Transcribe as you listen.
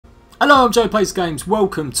Hello, I'm Joe Plays Games.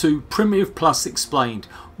 Welcome to Primitive Plus Explained.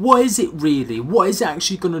 What is it really? What is it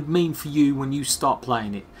actually going to mean for you when you start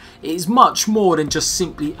playing it? It is much more than just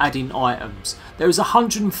simply adding items. There is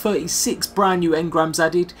 136 brand new engrams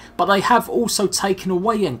added, but they have also taken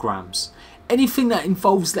away engrams. Anything that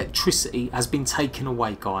involves electricity has been taken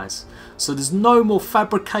away, guys. So there's no more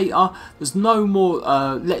fabricator, there's no more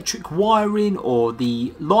electric wiring or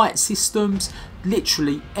the light systems.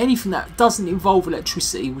 Literally anything that doesn't involve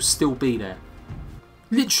electricity will still be there.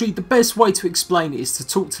 Literally the best way to explain it is to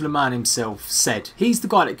talk to the man himself, Said. He's the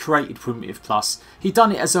guy that created Primitive Plus. He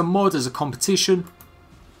done it as a mod, as a competition.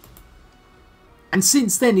 And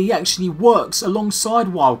since then he actually works alongside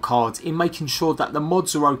Wildcard in making sure that the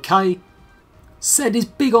mods are okay. Said is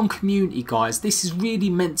big on community, guys. This is really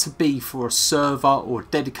meant to be for a server or a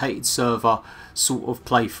dedicated server sort of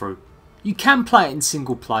playthrough. You can play it in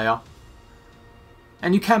single player.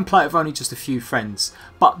 And you can play it with only just a few friends.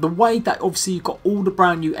 But the way that obviously you've got all the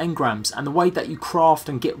brand new engrams and the way that you craft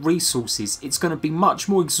and get resources, it's going to be much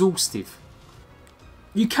more exhaustive.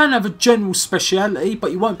 You can have a general speciality,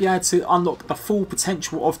 but you won't be able to unlock the full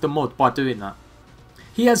potential of the mod by doing that.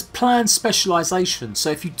 He has planned specialisation, so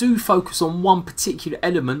if you do focus on one particular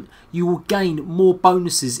element, you will gain more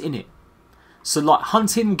bonuses in it. So like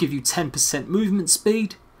hunting will give you 10% movement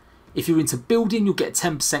speed. If you're into building, you'll get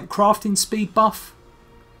 10% crafting speed buff.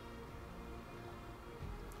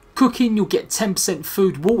 Cooking, you'll get 10%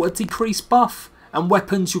 food water decrease buff. And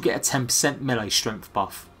weapons, you'll get a 10% melee strength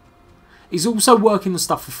buff. He's also working on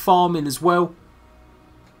stuff for farming as well.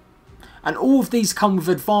 And all of these come with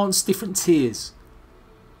advanced different tiers.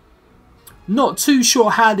 Not too sure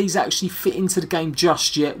how these actually fit into the game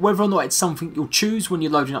just yet, whether or not it's something you'll choose when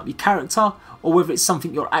you're loading up your character, or whether it's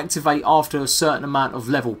something you'll activate after a certain amount of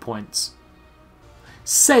level points.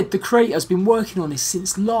 Said the creator has been working on this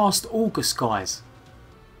since last August, guys.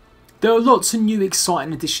 There are lots of new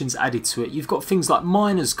exciting additions added to it. You've got things like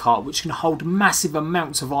Miner's Cart, which can hold massive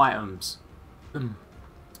amounts of items.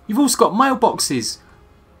 You've also got mailboxes.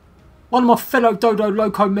 One of my fellow Dodo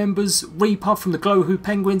Loco members, Reaper from the Glowhoo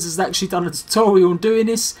Penguins, has actually done a tutorial on doing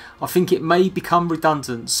this. I think it may become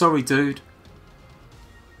redundant. Sorry, dude.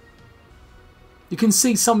 You can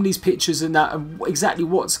see some of these pictures and that and exactly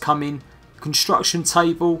what's coming. Construction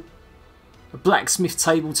table, a blacksmith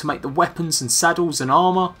table to make the weapons and saddles and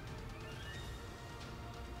armour.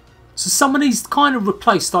 So some of these kind of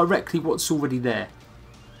replace directly what's already there.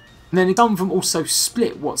 And then some of them also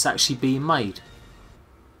split what's actually being made.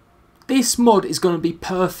 This mod is going to be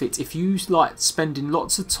perfect if you like spending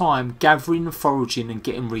lots of time gathering and foraging and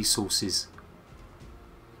getting resources.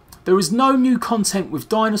 There is no new content with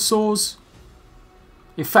dinosaurs.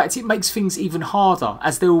 In fact, it makes things even harder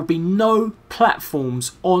as there will be no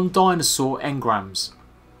platforms on dinosaur engrams.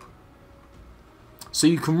 So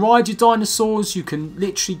you can ride your dinosaurs, you can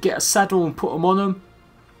literally get a saddle and put them on them.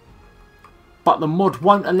 But the mod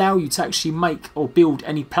won't allow you to actually make or build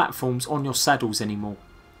any platforms on your saddles anymore.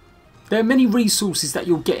 There are many resources that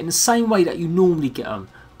you'll get in the same way that you normally get them.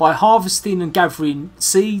 By harvesting and gathering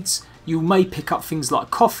seeds, you may pick up things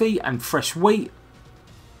like coffee and fresh wheat.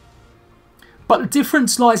 But the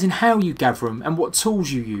difference lies in how you gather them and what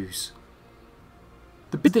tools you use.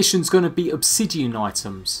 The big addition is going to be obsidian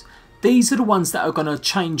items. These are the ones that are going to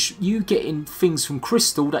change you getting things from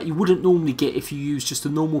crystal that you wouldn't normally get if you use just a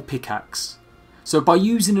normal pickaxe. So by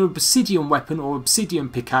using an obsidian weapon or obsidian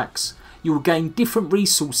pickaxe, you will gain different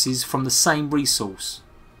resources from the same resource.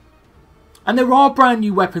 And there are brand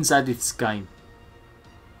new weapons added to this game.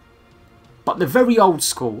 But they're very old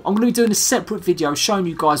school. I'm going to be doing a separate video showing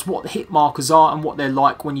you guys what the hit markers are and what they're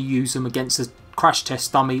like when you use them against a crash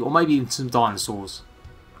test dummy or maybe even some dinosaurs.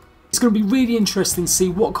 It's going to be really interesting to see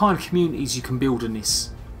what kind of communities you can build in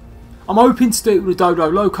this. I'm hoping to do it with the Dodo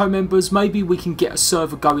Loco members. Maybe we can get a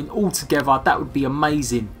server going all together. That would be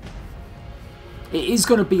amazing. It is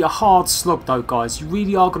going to be a hard slog though, guys. You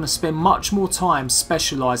really are going to spend much more time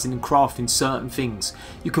specialising in crafting certain things.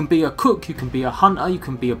 You can be a cook, you can be a hunter, you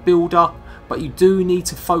can be a builder, but you do need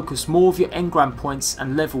to focus more of your engram points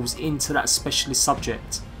and levels into that specialist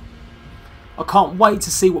subject. I can't wait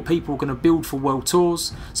to see what people are going to build for World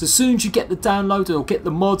Tours. So as soon as you get the download or get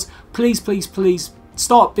the mod, please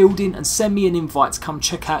start building and send me an invite to come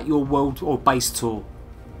check out your world or base tour.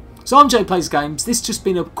 So I'm Jade Plays Games. This has just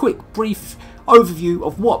been a quick brief overview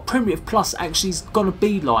of what Primitive Plus actually is going to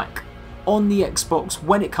be like on the Xbox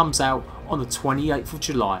when it comes out on the 28th of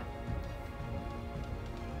July.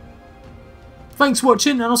 Thanks for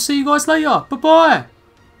watching and I'll see you guys later. Bye bye.